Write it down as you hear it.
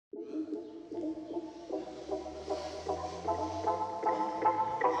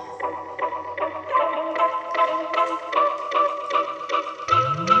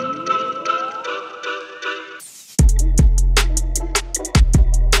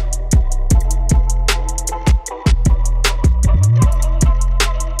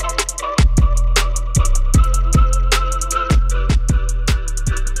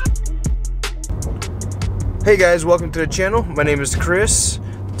Hey guys, welcome to the channel. My name is Chris.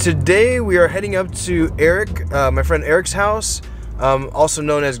 Today we are heading up to Eric, my friend Eric's house, also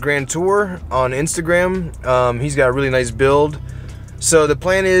known as Grand Tour on Instagram. He's got a really nice build. So the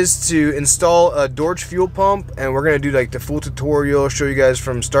plan is to install a DORCH fuel pump, and we're gonna do like the full tutorial, show you guys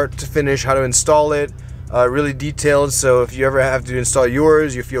from start to finish how to install it, really detailed. So if you ever have to install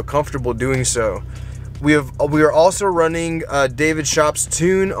yours, you feel comfortable doing so. We are also running David Shop's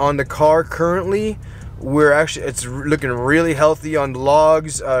tune on the car currently. It's looking really healthy on the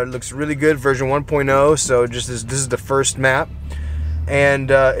logs. It looks really good, version 1.0. So this is the first map,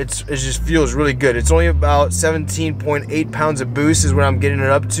 and it just feels really good. It's only about 17.8 pounds of boost is what I'm getting it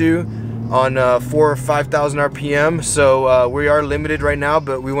up to on 4,000 or 5,000 RPM. So we are limited right now,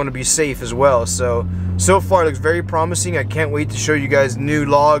 but we want to be safe as well. So far it looks very promising. I can't wait to show you guys new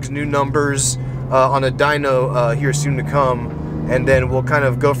logs, new numbers on a dyno here soon to come. And then we'll kind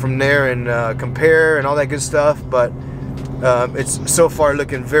of go from there and compare and all that good stuff. But it's so far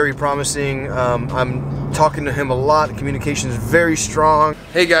looking very promising. I'm talking to him a lot. Communication is very strong.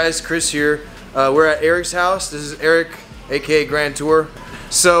 Hey guys, Chris here. We're at Eric's house. This is Eric, aka Grand Tour.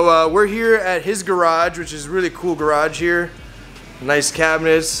 So we're here at his garage, which is a really cool garage here. Nice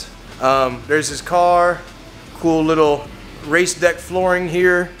cabinets. There's his car. Cool little race deck flooring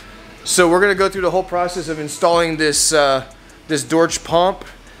here. So we're gonna go through the whole process of installing this this DORCH pump,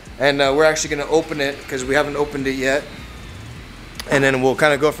 and we're actually going to open it because we haven't opened it yet, and then we'll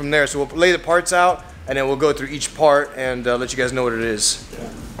kind of go from there. So we'll lay the parts out, and then we'll go through each part and let you guys know what it is.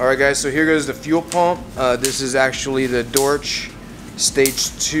 Alright guys, so here goes the fuel pump. This is actually the DORCH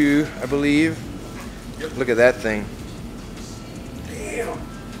stage 2, I believe. Yep. Look at that thing. Damn.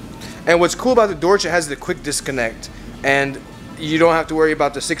 And what's cool about the DORCH, it has the quick disconnect, and you don't have to worry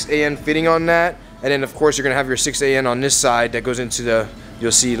about the 6AN fitting on that. And then of course you're gonna have your 6AN on this side that goes into the,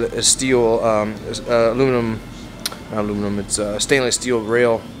 you'll see a steel, aluminum, not aluminum, it's stainless steel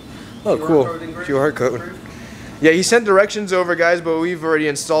rail. Oh, cool, QR code. Yeah, he sent directions over, guys, but we've already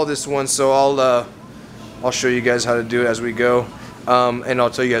installed this one, so I'll show you guys how to do it as we go, and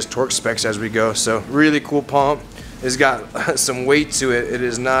I'll tell you guys torque specs as we go. So really cool pump. It's got some weight to it. It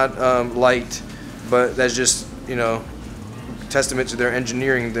is not light, but that's just, you know, testament to their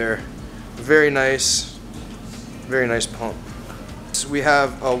engineering there. Very nice pump. So we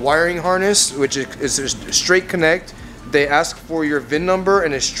have a wiring harness, which is a straight connect. They ask for your VIN number,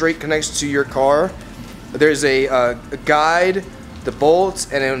 and it straight connects to your car. There's a guide, the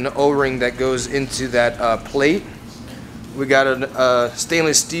bolts, and an O-ring that goes into that plate. We got a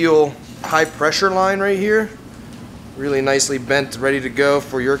stainless steel high pressure line right here, really nicely bent, ready to go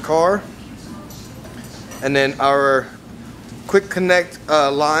for your car. And then our quick connect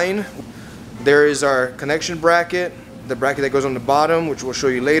line. There is our connection bracket, the bracket that goes on the bottom, which we'll show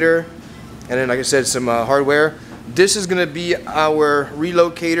you later. And then, like I said, some hardware. This is going to be our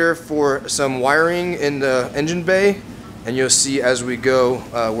relocator for some wiring in the engine bay, and you'll see as we go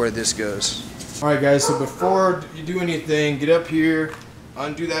where this goes. Alright guys, so before you do anything, get up here,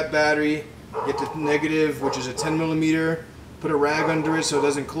 undo that battery, get the negative, which is a 10mm, put a rag under it so it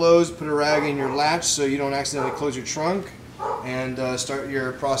doesn't close, put a rag in your latch so you don't accidentally close your trunk, and start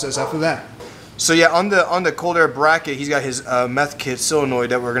your process after that. So yeah, on the cold air bracket, he's got his meth kit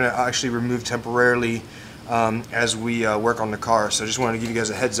solenoid that we're gonna actually remove temporarily as we work on the car. So just wanted to give you guys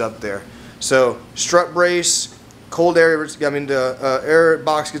a heads up there. So strut brace, cold air, the air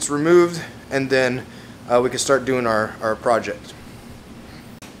box gets removed, and then we can start doing our project.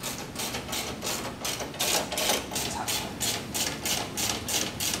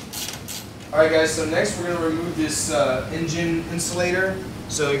 Alright guys, so next we're going to remove this engine insulator.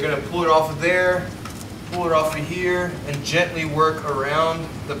 So you're going to pull it off of there, pull it off of here, and gently work around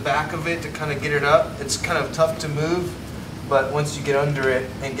the back of it to kind of get it up. It's kind of tough to move, but once you get under it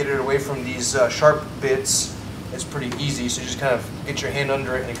and get it away from these sharp bits, it's pretty easy. So just kind of get your hand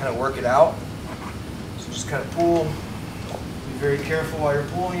under it and kind of work it out. So just kind of pull. Be very careful while you're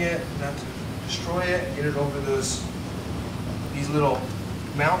pulling it, not to destroy it. Get it over these little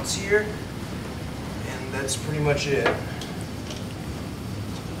mounts here. That's pretty much it.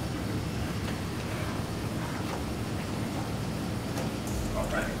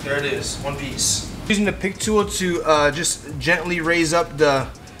 Alright, there it is, one piece. Using the pick tool to just gently raise up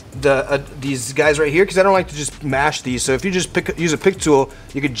these guys right here, because I don't like to just mash these. So if you just use a pick tool,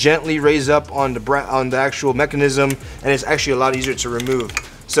 you could gently raise up on the actual mechanism, and it's actually a lot easier to remove.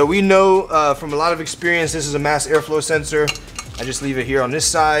 So we know from a lot of experience, this is a mass airflow sensor. I just leave it here on this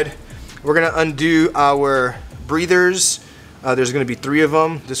side. We're gonna undo our breathers. There's gonna be 3 of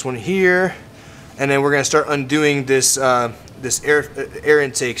them. This one here, and then we're gonna start undoing this this air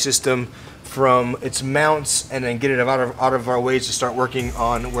intake system from its mounts and then get it out of our ways to start working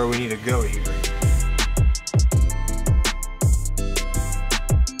on where we need to go here.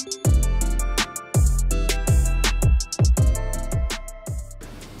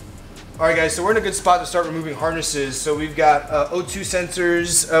 Alright guys, so we're in a good spot to start removing harnesses. So we've got O2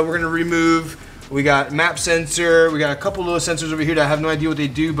 sensors we're going to remove. We got map sensor. We got a couple little sensors over here that I have no idea what they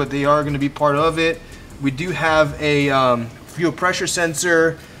do, but they are going to be part of it. We do have a fuel pressure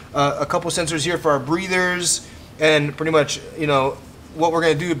sensor, a couple sensors here for our breathers, and pretty much, you know, what we're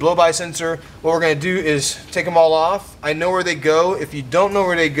going to do, blow-by sensor. What we're going to do is take them all off. I know where they go. If you don't know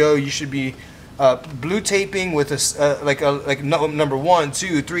where they go, you should be blue taping with a like number 1,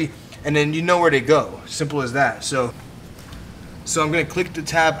 2, 3. And then you know where they go. Simple as that. So I'm going to click the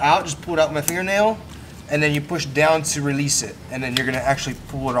tab out, just pull it out with my fingernail, and then you push down to release it, and then you're going to actually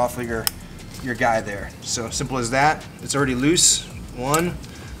pull it off of your guy there. So simple as that. It's already loose. One.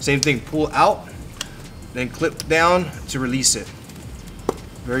 Same thing, pull out, then clip down to release it.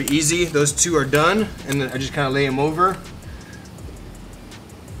 Very easy. Those two are done, and then I just kind of lay them over.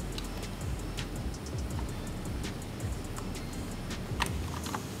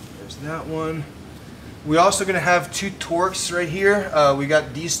 That one. We're also going to have 2 Torx right here. We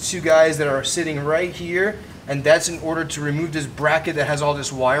got these 2 guys that are sitting right here, and that's in order to remove this bracket that has all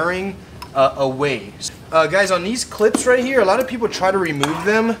this wiring away. Guys, on these clips right here, a lot of people try to remove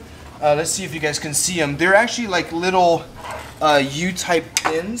them. Let's see if you guys can see them. They're actually like little U-type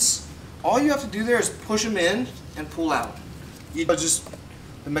pins. All you have to do there is push them in and pull out. Just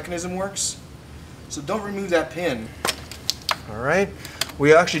the mechanism works. So don't remove that pin. All right.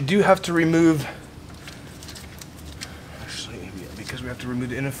 We actually do have to remove, because we have to remove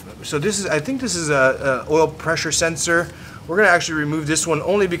the so this is, I think this is a oil pressure sensor. We're going to actually remove this one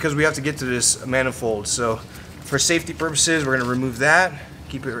only because we have to get to this manifold. So for safety purposes, we're going to remove that,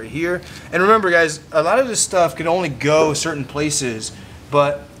 keep it right here. And remember guys, a lot of this stuff can only go certain places,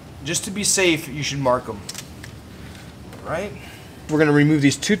 but just to be safe, you should mark them. All right. We're going to remove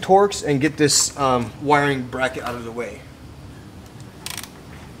these 2 Torx and get this wiring bracket out of the way.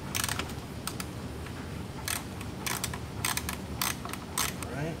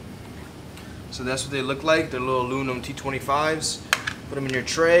 So that's what they look like. They're little aluminum T25s. Put them in your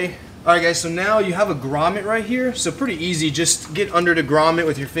tray. Alright guys, so now you have a grommet right here. So pretty easy. Just get under the grommet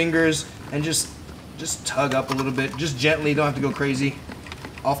with your fingers and just tug up a little bit. Just gently, don't have to go crazy.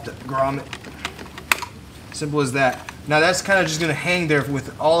 Off the grommet. Simple as that. Now that's kind of just going to hang there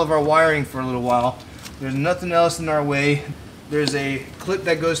with all of our wiring for a little while. There's nothing else in our way. There's a clip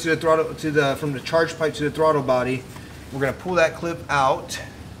that goes to the throttle, from the charge pipe to the throttle body. We're going to pull that clip out.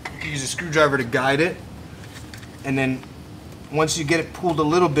 Use a screwdriver to guide it, and then once you get it pulled a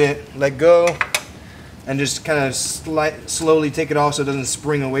little bit, let go and just kind of slowly take it off so it doesn't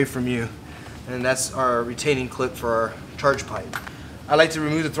spring away from you. And that's our retaining clip for our charge pipe. I like to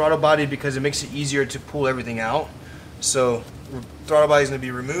remove the throttle body because it makes it easier to pull everything out. So throttle body is going to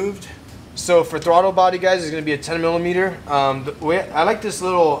be removed. So for throttle body guys, it's going to be a 10 millimeter. The way I like this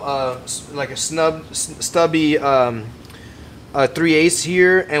little like a stubby 3/8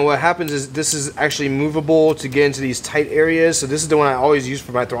 here, and what happens is this is actually movable to get into these tight areas. So this is the one I always use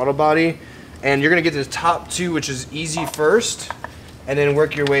for my throttle body, and you're gonna get the top 2, which is easy first, and then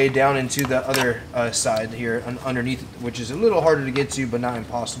work your way down into the other side here underneath, which is a little harder to get to, but not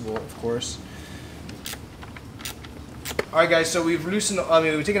impossible, of course. All right, guys. So we've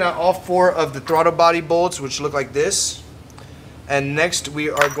we've taken out all 4 of the throttle body bolts, which look like this, and next we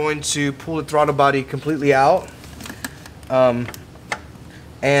are going to pull the throttle body completely out.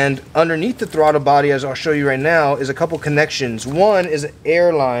 And underneath the throttle body, as I'll show you right now, is a couple connections. One is an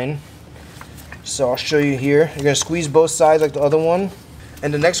air line, so I'll show you here. You're going to squeeze both sides like the other one,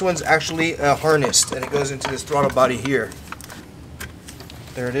 and the next one's actually harnessed, and it goes into this throttle body here.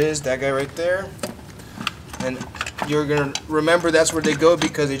 There it is, that guy right there. And you're going to remember that's where they go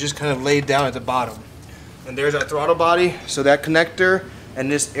because they just kind of laid down at the bottom. And there's our throttle body, so that connector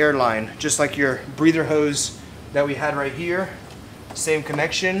and this air line, just like your breather hose that we had right here. Same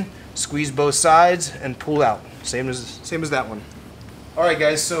connection, squeeze both sides and pull out. Same as that one. Alright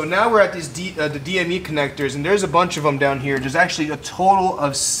guys, so now we're at these the DME connectors, and there's a bunch of them down here. There's actually a total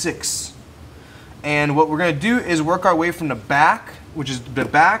of 6. And what we're going to do is work our way from the back, which is the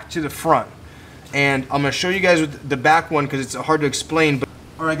back, to the front. And I'm going to show you guys with the back one because it's hard to explain. But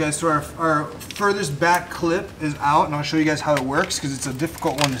alright guys, so our furthest back clip is out, and I'll show you guys how it works because it's a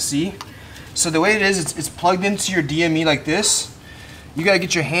difficult one to see. So the way it is, it's plugged into your DME like this. You gotta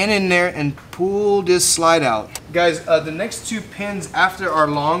get your hand in there and pull this slide out. Guys, the next 2 pins after our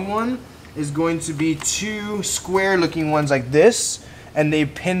long one is going to be 2 square looking ones like this. and they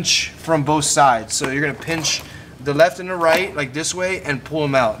pinch from both sides. So you're gonna pinch the left and the right like this way and pull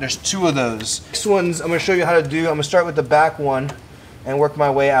them out. There's 2 of those. Next ones I'm gonna show you how to do. I'm gonna start with the back one and work my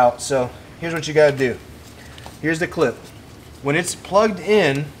way out. So here's what you gotta do. Here's the clip. When it's plugged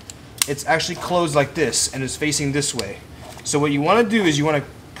in, it's actually closed like this and it's facing this way. So what you wanna do is you wanna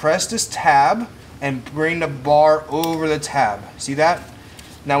press this tab and bring the bar over the tab. See that?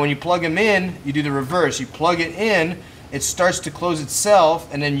 Now when you plug them in, you do the reverse. You plug it in, it starts to close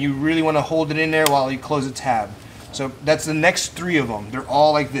itself, and then you really want to hold it in there while you close the tab. So that's the next 3 of them. They're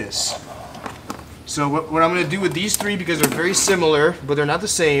all like this. So what I'm going to do with these 3, because they're very similar, but they're not the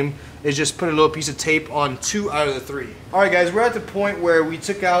same, is just put a little piece of tape on 2 out of the 3. Alright guys, we're at the point where we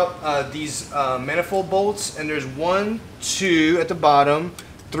took out these manifold bolts, and there's 1, 2 at the bottom,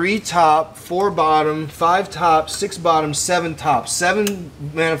 3 top, 4 bottom, 5 top, 6 bottom, 7 top. 7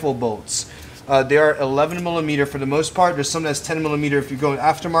 manifold bolts. They are 11 millimeter for the most part. There's some that's 10 millimeter if you're going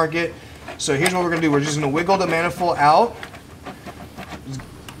aftermarket. So here's what we're going to do. We're just going to wiggle the manifold out.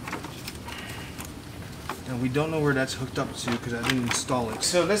 And we don't know where that's hooked up to because I didn't install it.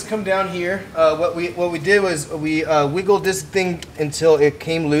 So let's come down here. What we did was we wiggled this thing until it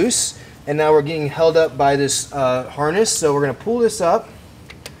came loose. And now we're getting held up by this harness. So we're going to pull this up.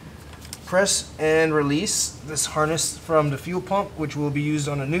 Press and release this harness from the fuel pump, which will be used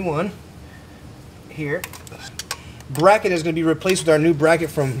on a new one. Here. Bracket is going to be replaced with our new bracket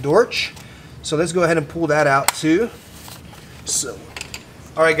from DORCH. So let's go ahead and pull that out too. So,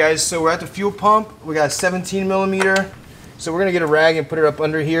 alright guys, so we're at the fuel pump. We got 17 millimeter. So we're going to get a rag and put it up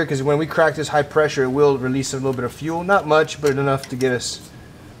under here because when we crack this high pressure, it will release a little bit of fuel. Not much, but enough to get us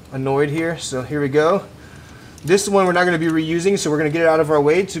annoyed here. So here we go. This one we're not going to be reusing, so we're going to get it out of our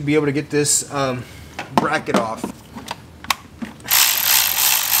way to be able to get this bracket off.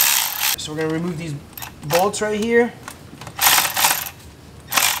 So we're going to remove these bolts right here.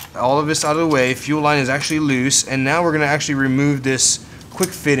 All of this out of the way. Fuel line is actually loose, and now we're going to actually remove this quick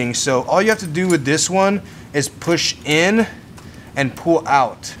fitting. So all you have to do with this one is push in and pull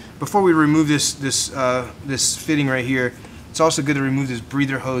out. Before we remove this fitting right here, it's also good to remove this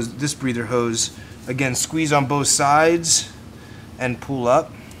breather hose. Again, squeeze on both sides and pull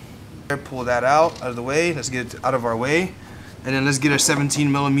up. Pull that out of the way. Let's get it out of our way. And then let's get a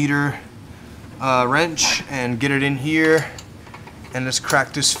 17 millimeter wrench and get it in here. And let's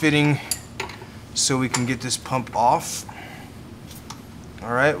crack this fitting so we can get this pump off.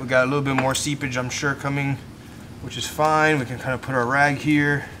 Alright, we got a little bit more seepage, I'm sure, coming, which is fine. We can kind of put our rag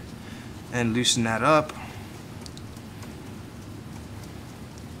here and loosen that up.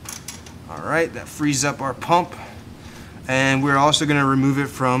 Alright, that frees up our pump, and we're also going to remove it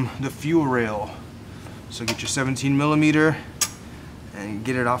from the fuel rail. So get your 17 millimeter and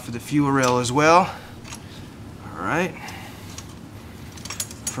get it off of the fuel rail as well. Alright,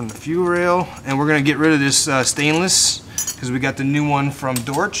 from the fuel rail, and we're going to get rid of this stainless because we got the new one from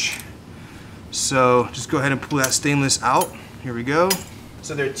DORCH. So just go ahead and pull that stainless out. Here we go.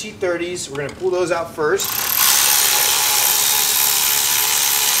 So they're T30s. We're going to pull those out first.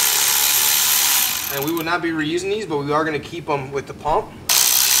 And we will not be reusing these, but we are going to keep them with the pump.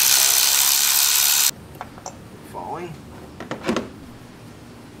 Falling.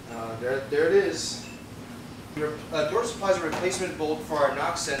 There it is. DORCH supplies a replacement bolt for our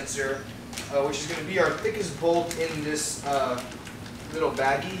knock sensor, which is going to be our thickest bolt in this little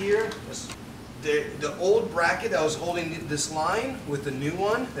baggie here. The old bracket that was holding this line with the new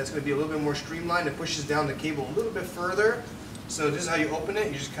one, that's going to be a little bit more streamlined. It pushes down the cable a little bit further. So this is how you open it.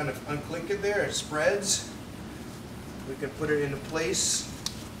 You just kind of unclick it there. It spreads. We can put it into place.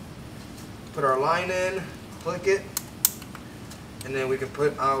 Put our line in. Click it. And then we can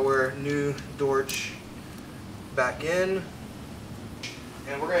put our new DORCH back in.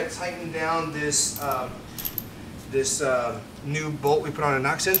 And we're going to tighten down this new bolt we put on a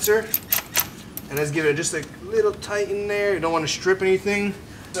knock sensor. And let's give it just a little tighten there. You don't want to strip anything.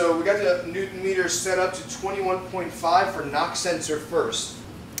 So we got the Newton meter set up to 21.5 for knock sensor first.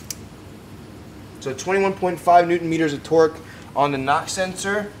 So 21.5 Newton meters of torque on the knock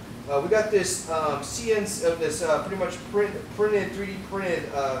sensor. We got this pretty much printed 3D printed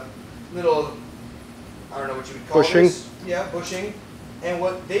little, I don't know what you would call bushing. This. Yeah, bushing. And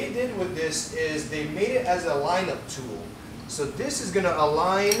what they did with this is they made it as a lineup tool. So this is going to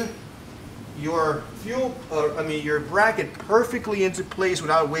align your your bracket perfectly into place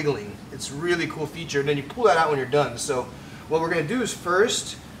without wiggling. It's a really cool feature. And then you pull that out when you're done. So what we're going to do is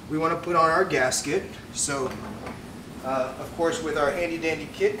first we want to put on our gasket. So of course with our handy dandy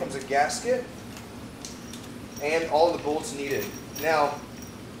kit comes a gasket and all the bolts needed. Now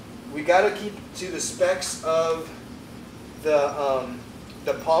we got to keep to the specs of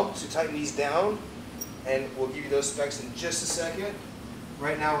the pump to tighten these down, and we'll give you those specs in just a second.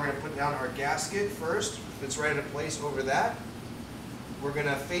 Right now we're going to put down our gasket first. It's right into place over that. We're going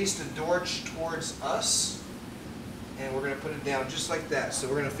to face the DORCH towards us, and we're going to put it down just like that. So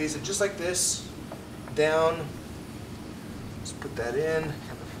we're going to face it just like this, down. Let's put that in, kind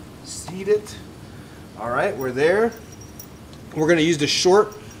of seat it. All right, we're there. We're going to use the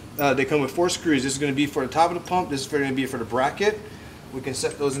short, they come with 4 screws. This is going to be for the top of the pump. This is going to be for the bracket. We can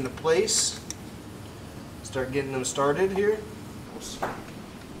set those into place. Start getting them started here. So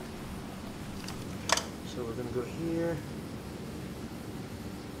we're going to go here.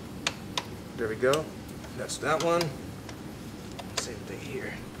 There we go. That's that one. Same thing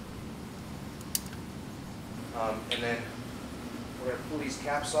here. And then we're going to pull these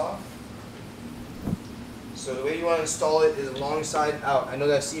caps off. So the way you want to install it is alongside out. I know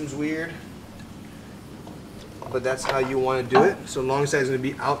that seems weird, but that's how you want to do it. So alongside is going to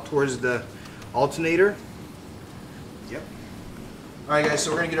be out towards the alternator. Yep. Alright guys, so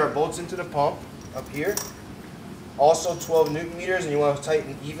we're going to get our bolts into the pump up here. Also 12 Newton meters, and you want to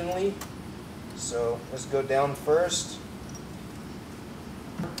tighten evenly. So let's go down first.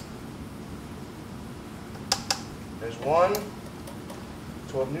 There's one,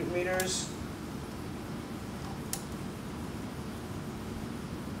 12 Newton meters.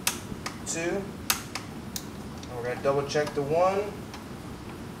 2. And we're going to double check the 1.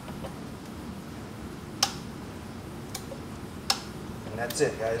 And that's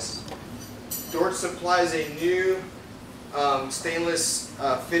it, guys. DORCH supplies a new stainless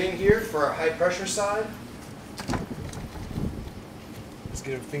fitting here for our high pressure side. Let's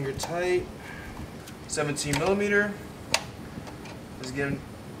get them finger tight. 17 millimeter. Let's get them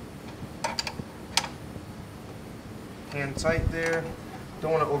hand tight there.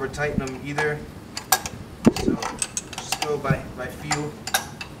 Don't want to over tighten them either. So just go by feel.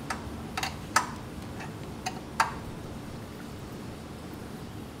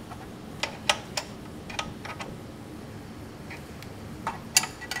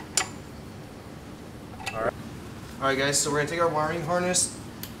 Alright guys, so we're going to take our wiring harness.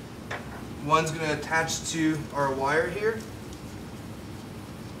 One's going to attach to our wire here.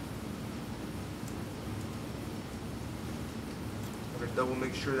 We're going to double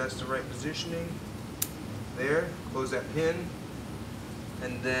make sure that's the right positioning. There, close that pin.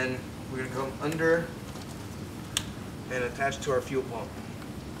 And then we're going to come under and attach to our fuel pump.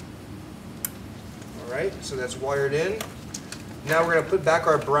 Alright, so that's wired in. Now we're going to put back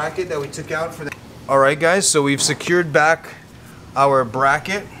our bracket that we took out for the... Alright guys, so we've secured back our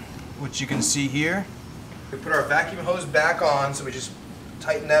bracket, which you can see here. We put our vacuum hose back on, so we just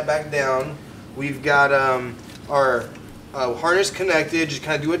tighten that back down. We've got our harness connected, just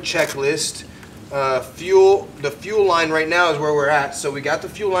kind of do a checklist. The fuel line right now is where we're at, so we got the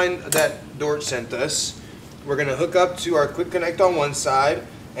fuel line that DORCH sent us. We're going to hook up to our quick connect on one side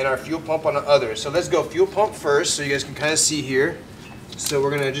and our fuel pump on the other. So let's go fuel pump first, so you guys can kind of see here. So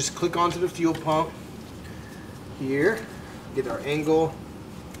we're going to just click onto the fuel pump here, get our angle,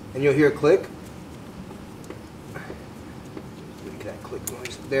 and you'll hear a click. Make that click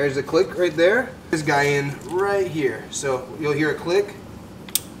noise. There's a click right there. This guy in right here. So you'll hear a click.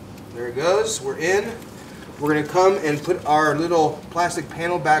 There it goes. We're in. We're going to come and put our little plastic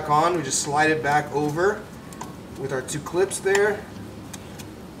panel back on. We just slide it back over with our 2 clips there.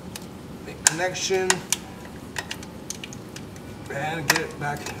 Make connection. And get it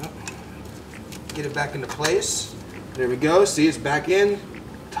back up. Get it back into place. There we go. See, it's back in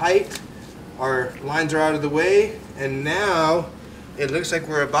tight. Our lines are out of the way, and now it looks like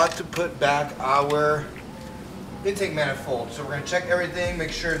we're about to put back our intake manifold. So we're going to check everything,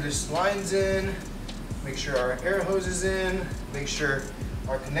 make sure this line's in, make sure our air hose is in, make sure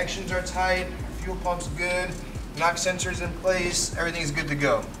our connections are tight, our fuel pump's good, knock sensors in place, everything's good to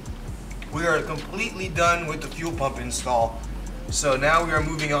go. We are completely done with the fuel pump install. So now we are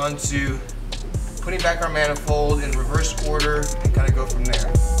moving on to putting back our manifold in reverse order and kind of go from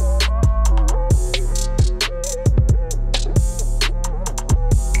there.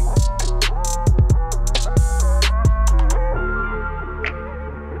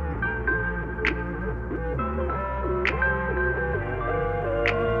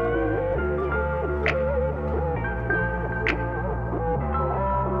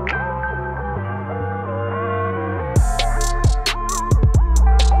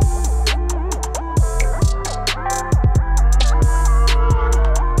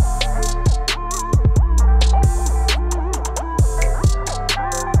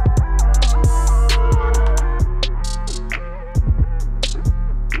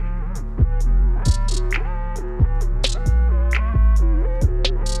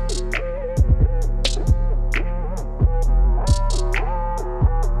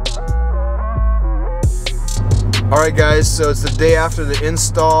 Alright guys, so it's the day after the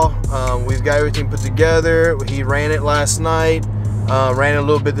install. We've got everything put together. He ran it last night, ran it a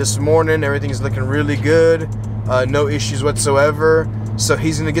little bit this morning. Everything's looking really good, no issues whatsoever. So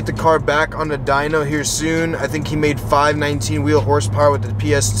he's gonna get the car back on the dyno here soon. I think he made 519 wheel horsepower with the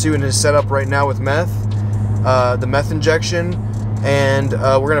PS2 in his setup right now with the meth injection. And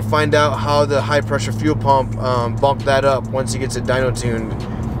we're gonna find out how the high pressure fuel pump bumped that up once he gets it dyno tuned.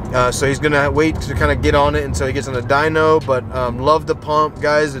 So he's gonna wait to kind of get on it until he gets on the dyno, but love the pump,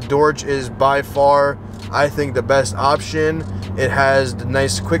 guys. The DORCH is by far, I think, the best option. It has the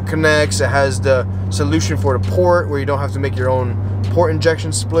nice quick connects. It has the solution for the port where you don't have to make your own port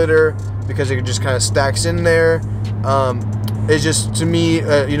injection splitter because it just kind of stacks in there. It's just, to me,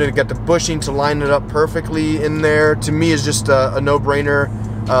 you know, you got the bushing to line it up perfectly in there. To me, it's just a no-brainer.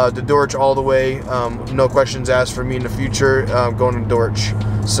 The DORCH all the way, no questions asked for me in the future, going to DORCH.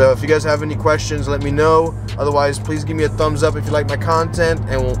 So if you guys have any questions, let me know. Otherwise, please give me a thumbs up if you like my content,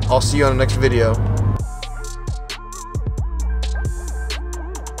 and I'll see you on the next video.